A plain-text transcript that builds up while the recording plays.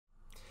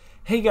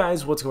Hey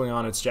guys, what's going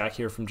on? It's Jack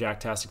here from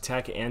Jacktastic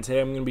Tech, and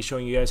today I'm going to be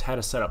showing you guys how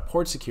to set up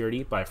port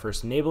security by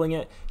first enabling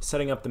it,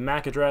 setting up the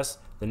MAC address,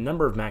 the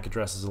number of MAC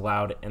addresses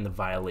allowed, and the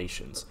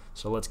violations.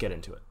 So let's get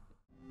into it.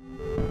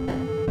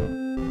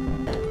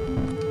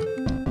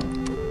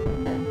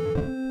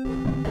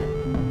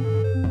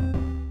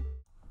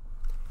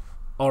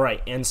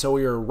 Alright, and so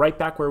we are right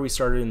back where we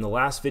started in the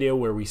last video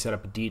where we set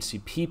up a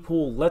DHCP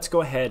pool. Let's go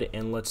ahead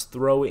and let's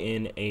throw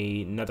in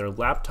another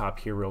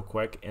laptop here real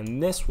quick,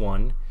 and this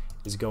one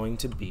is going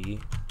to be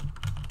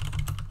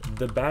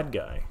the bad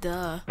guy.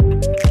 Duh.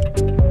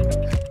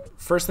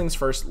 First things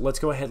first, let's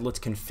go ahead, let's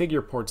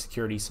configure port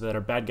security so that our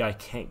bad guy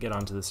can't get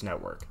onto this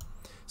network.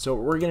 So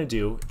what we're going to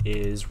do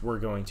is we're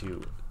going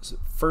to,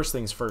 first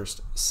things first,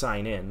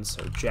 sign in.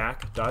 So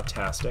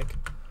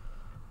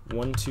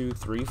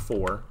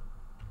jack.tastic1234.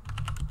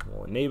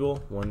 We'll enable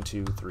 1,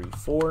 2, 3,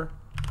 4,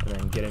 and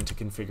then get into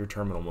configure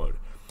terminal mode.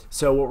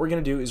 So what we're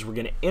going to do is we're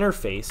going to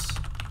interface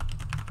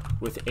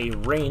with a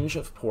range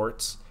of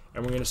ports,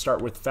 and we're going to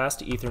start with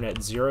fast Ethernet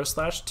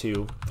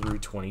 0/2 through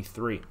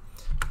 23.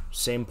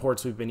 Same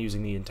ports we've been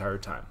using the entire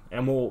time.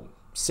 And we'll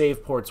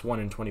save ports 1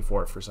 and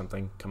 24 for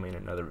something coming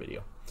in another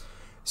video.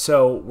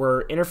 So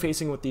we're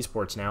interfacing with these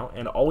ports now,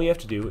 and all we have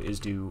to do is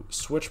do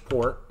switch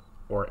port,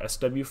 or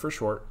SW for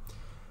short,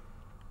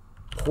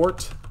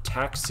 port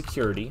tax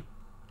security,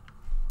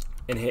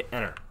 and hit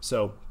enter.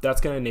 So that's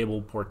going to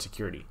enable port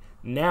security.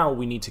 Now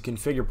we need to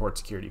configure port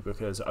security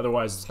because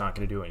otherwise it's not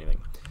going to do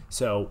anything.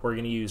 So we're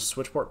going to use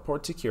switch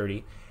port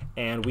security,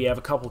 and we have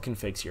a couple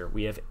configs here.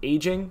 We have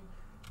aging,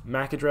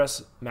 MAC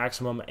address,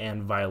 maximum,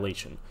 and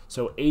violation.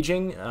 So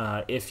aging,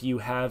 if you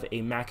have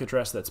a MAC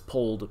address that's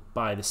pulled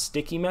by the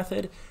sticky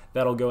method,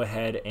 that'll go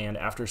ahead and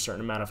after a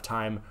certain amount of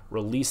time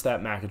release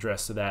that MAC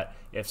address so that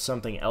if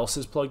something else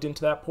is plugged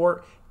into that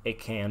port, it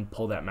can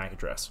pull that MAC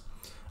address.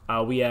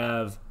 We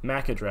have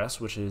MAC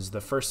address, which is the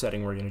first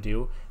setting we're going to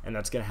do, and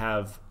that's going to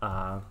have,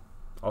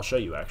 I'll show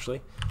you actually.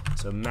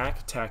 So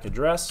MAC TAC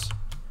address,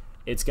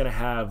 it's going to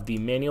have the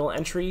manual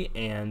entry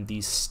and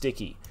the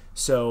sticky.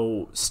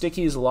 So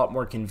sticky is a lot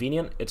more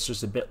convenient, it's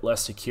just a bit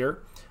less secure.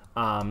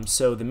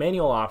 So the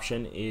manual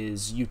option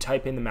is you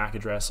type in the MAC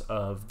address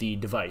of the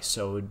device,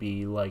 so it would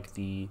be like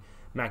the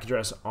MAC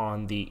address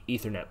on the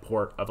Ethernet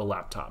port of a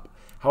laptop.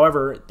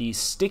 However, the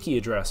sticky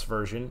address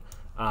version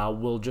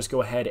we'll just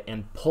go ahead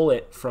and pull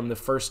it from the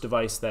first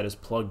device that is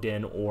plugged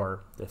in,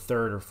 or the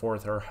third or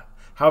fourth, or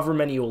however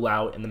many you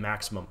allow in the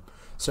maximum.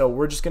 So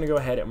we're just going to go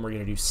ahead and we're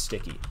going to do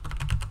sticky.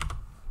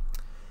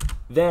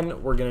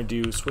 Then we're going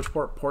to do switch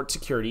port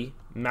security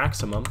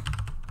maximum,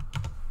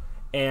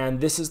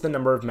 and this is the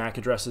number of MAC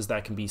addresses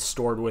that can be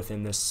stored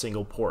within this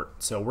single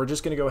port. So we're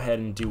just going to go ahead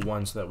and do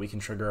one so that we can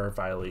trigger our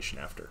violation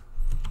after.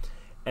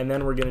 And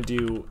then we're going to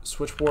do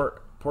switch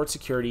port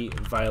security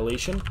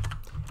violation,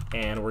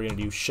 and we're going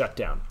to do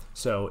shutdown.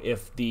 So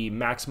if the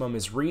maximum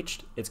is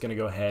reached, it's going to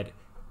go ahead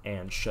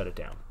and shut it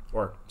down,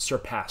 or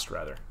surpassed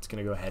rather. It's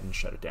going to go ahead and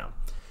shut it down.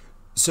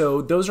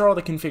 So those are all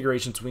the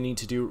configurations we need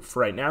to do for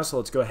right now. So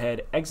let's go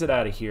ahead, exit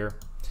out of here,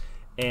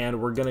 and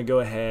we're going to go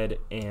ahead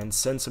and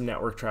send some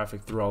network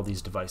traffic through all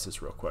these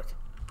devices real quick.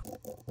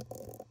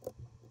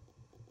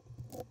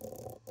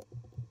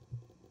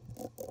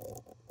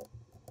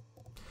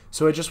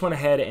 So I just went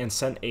ahead and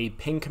sent a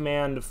ping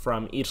command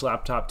from each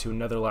laptop to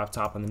another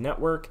laptop on the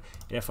network,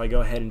 and if I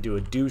go ahead and do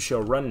a do show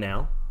run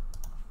now,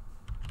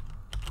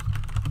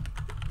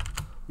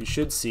 we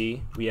should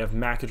see we have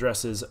MAC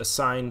addresses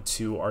assigned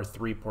to our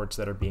 3 ports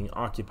that are being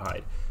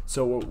occupied.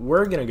 So what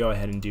we're going to go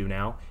ahead and do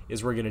now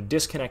is we're going to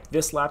disconnect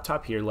this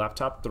laptop here,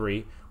 laptop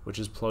 3, which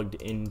is plugged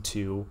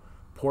into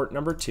port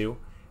number 2,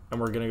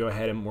 and we're going to go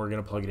ahead and we're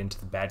going to plug it into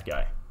the bad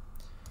guy.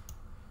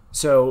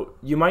 So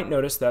you might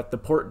notice that the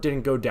port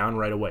didn't go down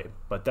right away,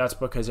 but that's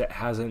because it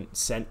hasn't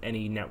sent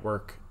any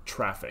network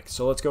traffic.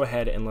 So let's go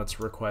ahead and let's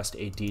request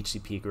a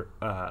DHCP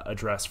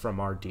address from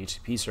our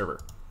DHCP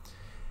server.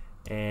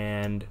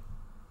 And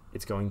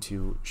it's going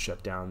to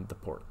shut down the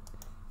port.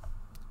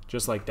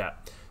 Just like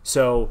that.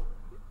 So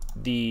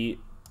the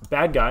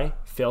bad guy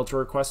failed to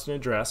request an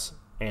address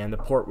and the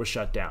port was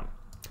shut down.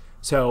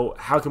 So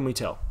how can we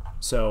tell?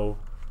 So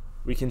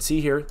we can see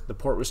here the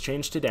port was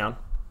changed to down.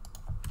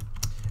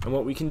 And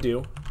what we can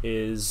do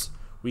is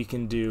we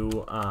can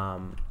do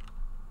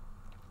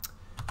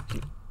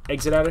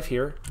exit out of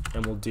here,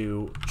 and we'll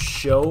do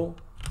show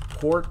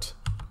port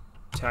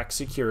tax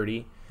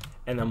security,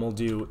 and then we'll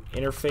do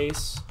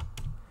interface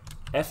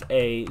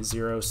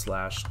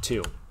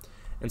FA0/2.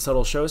 And so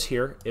it'll show us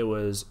here it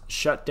was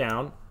shut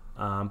down.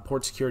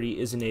 Port security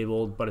is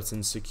enabled, but it's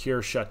in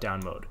secure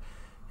shutdown mode.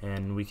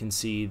 And we can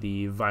see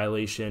the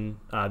violation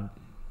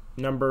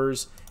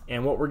numbers.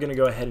 And what we're going to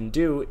go ahead and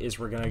do is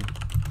we're going to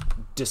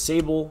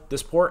disable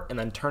this port and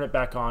then turn it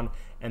back on,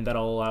 and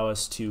that'll allow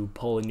us to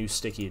pull a new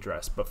sticky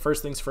address. But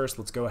first things first,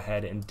 let's go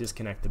ahead and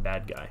disconnect the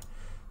bad guy.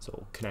 So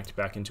we'll connect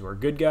back into our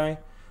good guy.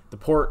 The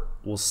port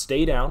will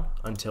stay down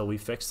until we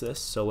fix this.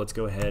 So let's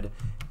go ahead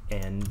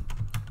and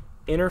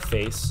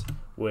interface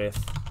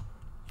with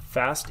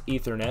fast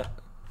Ethernet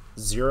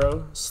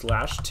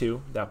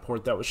 0/2, that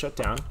port that was shut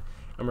down,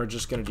 and we're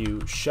just going to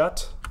do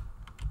shut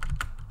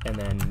and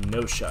then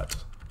no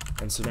shut.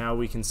 And so now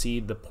we can see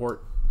the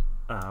port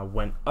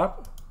went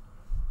up,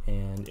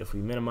 and if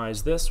we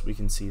minimize this, we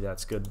can see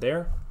that's good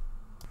there.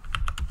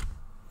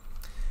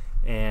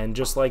 And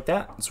just like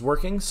that, it's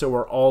working, so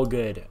we're all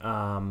good.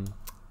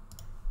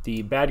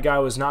 The bad guy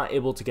was not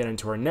able to get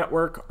into our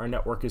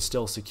network is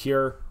still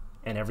secure,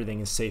 and everything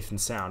is safe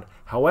and sound.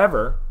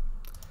 However,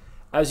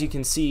 as you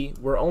can see,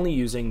 we're only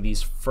using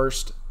these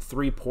first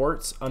 3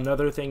 ports.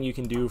 Another thing you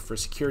can do for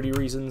security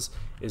reasons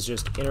is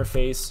just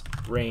interface,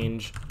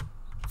 range,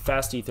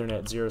 fast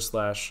Ethernet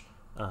 0/,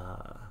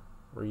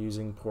 we're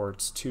using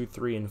ports 2,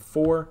 3, and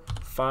 4,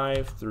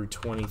 5 through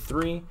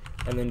 23,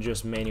 and then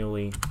just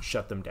manually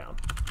shut them down.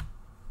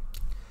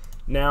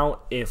 Now,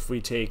 if we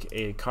take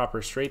a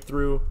copper straight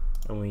through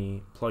and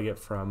we plug it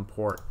from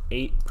port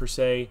 8 per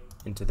se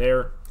into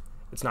there,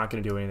 it's not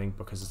going to do anything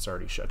because it's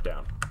already shut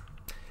down.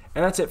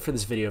 And that's it for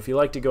this video. If you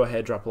liked it, go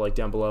ahead, drop a like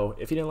down below.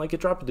 If you didn't like it,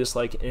 drop a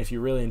dislike. And if you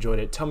really enjoyed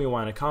it, tell me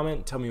why in a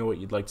comment. Tell me what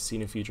you'd like to see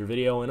in a future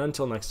video. And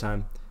until next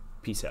time,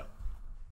 peace out.